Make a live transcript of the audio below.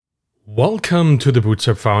Welcome to the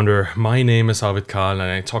Bootstrap Founder. My name is Arvid Kahl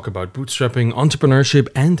and I talk about bootstrapping, entrepreneurship,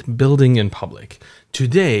 and building in public.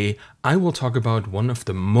 Today, I will talk about one of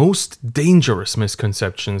the most dangerous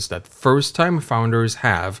misconceptions that first-time founders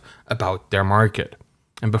have about their market.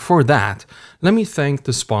 And before that, let me thank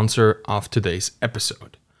the sponsor of today's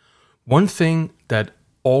episode. One thing that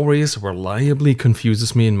always reliably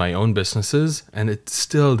confuses me in my own businesses, and it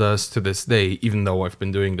still does to this day, even though I've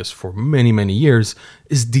been doing this for many years,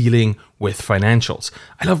 is dealing with financials.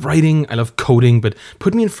 I love writing, I love coding, but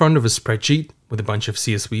put me in front of a spreadsheet with a bunch of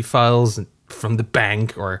CSV files from the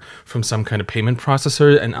bank or from some kind of payment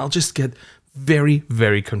processor, and I'll just get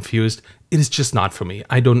very confused. It is just not for me.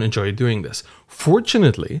 I don't enjoy doing this.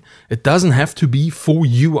 Fortunately, it doesn't have to be for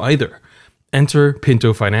you either. Enter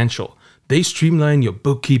Pinto Financial. They streamline your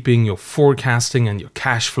bookkeeping, your forecasting, and your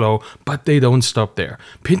cash flow, but they don't stop there.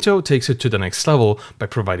 Pinto takes it to the next level by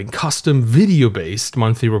providing custom video-based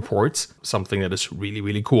monthly reports, something that is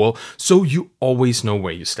really cool, so you always know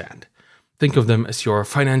where you stand. Think of them as your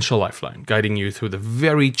financial lifeline, guiding you through the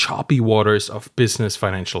very choppy waters of business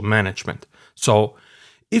financial management. So,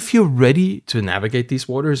 if you're ready to navigate these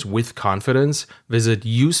waters with confidence, visit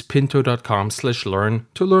usepinto.com/learn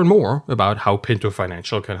to learn more about how Pinto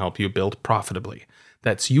Financial can help you build profitably.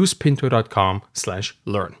 That's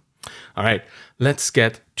usepinto.com/learn. All right, let's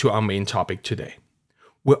get to our main topic today.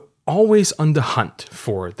 We're always on the hunt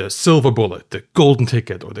for the silver bullet, the golden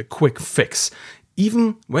ticket, or the quick fix.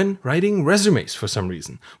 Even when writing resumes for some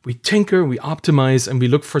reason. We tinker, we optimize, and we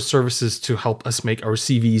look for services to help us make our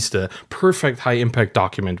CVs the perfect high-impact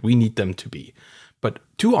document we need them to be. But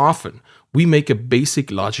too often, we make a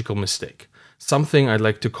basic logical mistake. Something I'd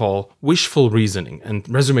like to call wishful reasoning, and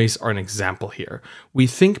resumes are an example here. We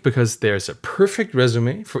think because there's a perfect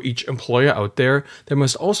resume for each employer out there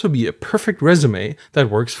must also be a perfect resume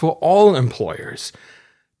that works for all employers.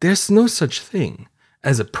 There's no such thing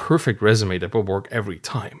as a perfect resume that will work every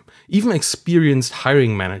time. Even experienced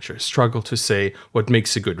hiring managers struggle to say what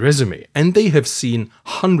makes a good resume, and they have seen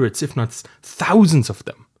hundreds, if not thousands of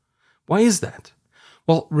them. Why is that?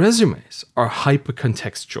 Well, resumes are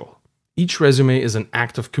hyper-contextual. Each resume is an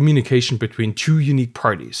act of communication between two unique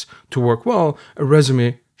parties. To work well, a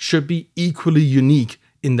resume should be equally unique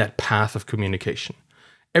in that path of communication.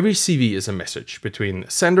 Every CV is a message between a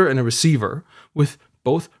sender and a receiver with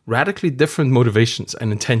both radically different motivations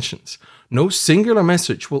and intentions. No singular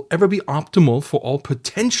message will ever be optimal for all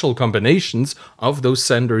potential combinations of those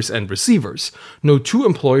senders and receivers. No two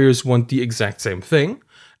employers want the exact same thing,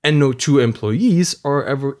 and no two employees are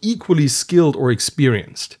ever equally skilled or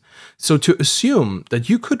experienced. So to assume that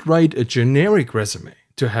you could write a generic resume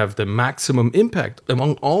to have the maximum impact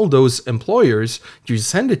among all those employers you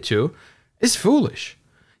send it to is foolish.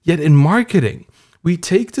 Yet in marketing, we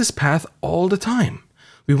take this path all the time.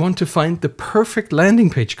 We want to find the perfect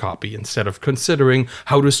landing page copy instead of considering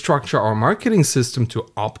how to structure our marketing system to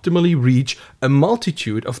optimally reach a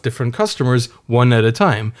multitude of different customers one at a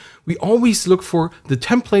time. We always look for the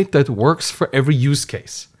template that works for every use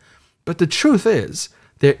case. But the truth is,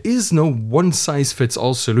 there is no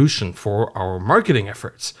one-size-fits-all solution for our marketing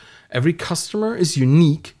efforts. Every customer is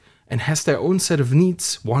unique and has their own set of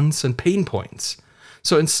needs, wants, and pain points.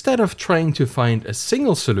 So instead of trying to find a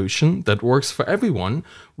single solution that works for everyone,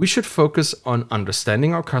 we should focus on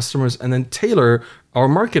understanding our customers and then tailor our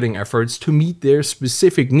marketing efforts to meet their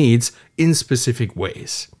specific needs in specific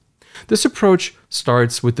ways. This approach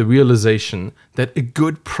starts with the realization that a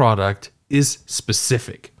good product is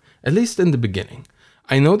specific, at least in the beginning.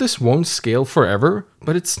 I know this won't scale forever,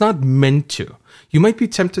 but it's not meant to. You might be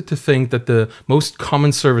tempted to think that the most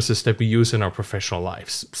common services that we use in our professional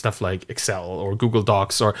lives, stuff like Excel or Google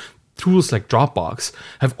Docs or tools like Dropbox,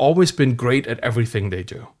 have always been great at everything they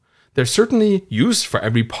do. They're certainly used for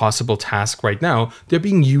every possible task right now. They're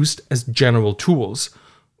being used as general tools.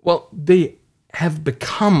 Well, they have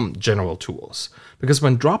become general tools. Because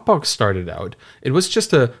when Dropbox started out, it was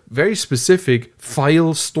just a very specific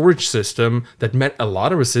file storage system that met a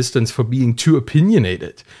lot of resistance for being too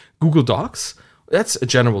opinionated. Google Docs, that's a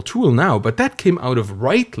general tool now, but that came out of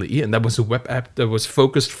Writely, and that was a web app that was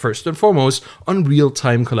focused first and foremost on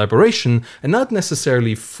real-time collaboration and not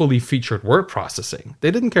necessarily fully featured word processing.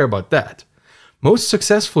 They didn't care about that. Most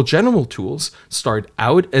successful general tools start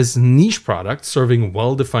out as niche products serving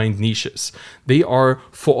well-defined niches. They are,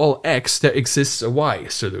 for all X, there exists a Y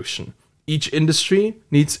solution. Each industry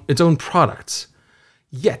needs its own products.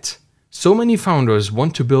 Yet, so many founders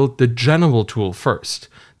want to build the general tool first.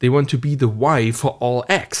 They want to be the Y for all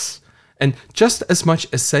X. And just as much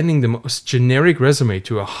as sending the most generic resume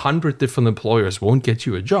to 100 different employers won't get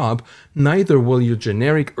you a job, neither will your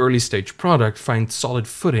generic early stage product find solid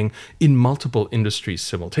footing in multiple industries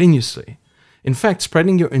simultaneously. In fact,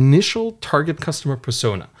 spreading your initial target customer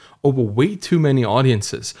persona over way too many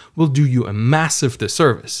audiences will do you a massive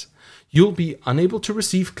disservice. You'll be unable to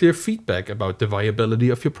receive clear feedback about the viability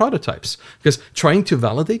of your prototypes, because trying to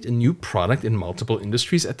validate a new product in multiple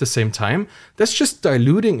industries at the same time, that's just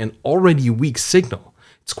diluting an already weak signal.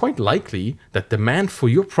 It's quite likely that demand for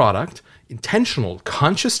your product, intentional,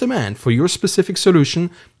 conscious demand for your specific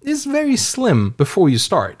solution, is very slim before you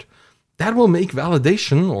start. That will make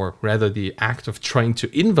validation, or rather the act of trying to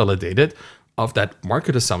invalidate it, of that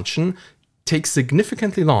market assumption takes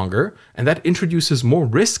significantly longer, and that introduces more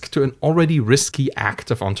risk to an already risky act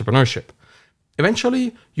of entrepreneurship.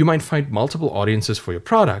 Eventually, you might find multiple audiences for your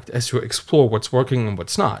product as you explore what's working and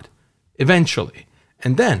what's not. Eventually.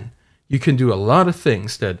 And then you can do a lot of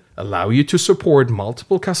things that allow you to support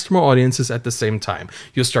multiple customer audiences at the same time.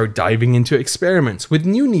 You'll start diving into experiments with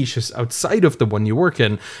new niches outside of the one you work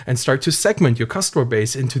in and start to segment your customer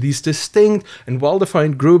base into these distinct and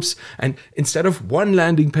well-defined groups. And instead of one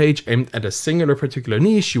landing page aimed at a singular particular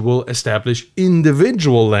niche, you will establish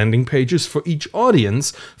individual landing pages for each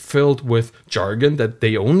audience filled with jargon that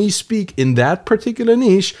they only speak in that particular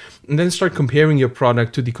niche, and then start comparing your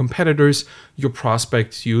product to the competitors your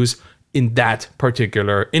prospects use in that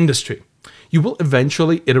particular industry. You will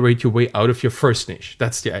eventually iterate your way out of your first niche,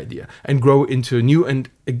 that's the idea, and grow into new and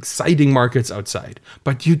exciting markets outside.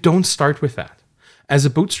 But you don't start with that. As a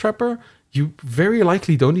bootstrapper, you very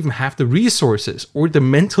likely don't even have the resources or the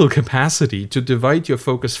mental capacity to divide your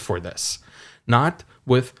focus for this. Not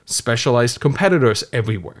with specialized competitors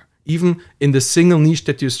everywhere, even in the single niche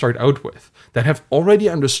that you start out with, that have already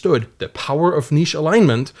understood the power of niche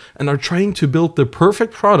alignment and are trying to build the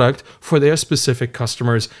perfect product for their specific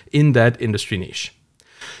customers in that industry niche.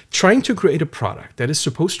 Trying to create a product that is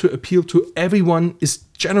supposed to appeal to everyone is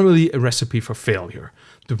generally a recipe for failure.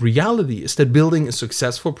 The reality is that building a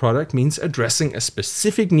successful product means addressing a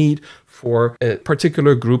specific need for a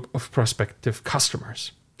particular group of prospective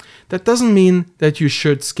customers. That doesn't mean that you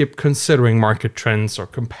should skip considering market trends or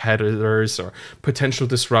competitors or potential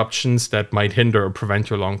disruptions that might hinder or prevent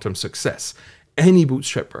your long-term success. Any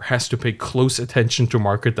bootstrapper has to pay close attention to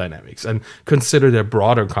market dynamics and consider their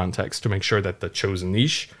broader context to make sure that the chosen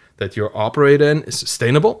niche that you operate in is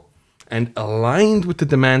sustainable and aligned with the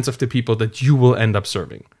demands of the people that you will end up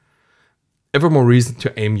serving. Ever more reason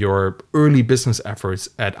to aim your early business efforts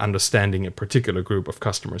at understanding a particular group of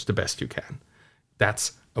customers the best you can.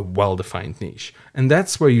 That's a well-defined niche, and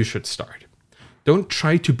that's where you should start. Don't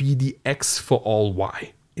try to be the X for all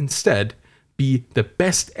Y. Instead, be the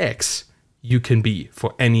best X you can be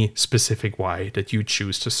for any specific Y that you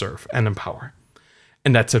choose to serve and empower.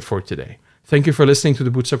 And that's it for today. Thank you for listening to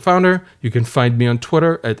The Bootstrap Founder. You can find me on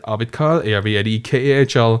Twitter at AvidKahl,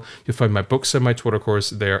 ARVIDKAHL. You'll find my books and my Twitter course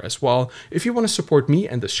there as well. If you want to support me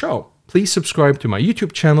and the show, please subscribe to my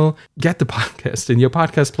YouTube channel, get the podcast in your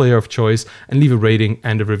podcast player of choice, and leave a rating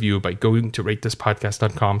and a review by going to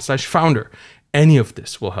ratethispodcast.com/founder. Any of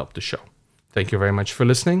this will help the show. Thank you very much for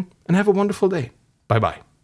listening, and have a wonderful day. Bye-bye.